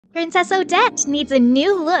Princess Odette needs a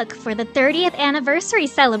new look for the 30th anniversary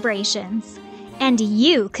celebrations, and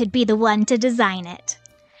you could be the one to design it.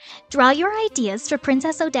 Draw your ideas for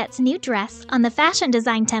Princess Odette's new dress on the fashion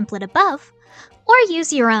design template above, or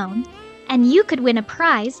use your own, and you could win a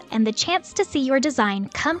prize and the chance to see your design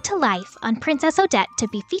come to life on Princess Odette to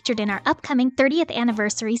be featured in our upcoming 30th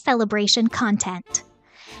anniversary celebration content.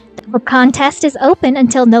 The contest is open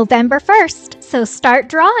until November 1st, so start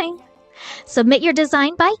drawing! Submit your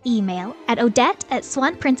design by email at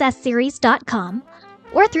odette@swanprincessseries.com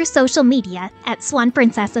or through social media at Swan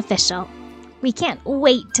Princess Official. We can't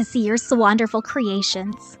wait to see your wonderful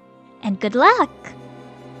creations. And good luck!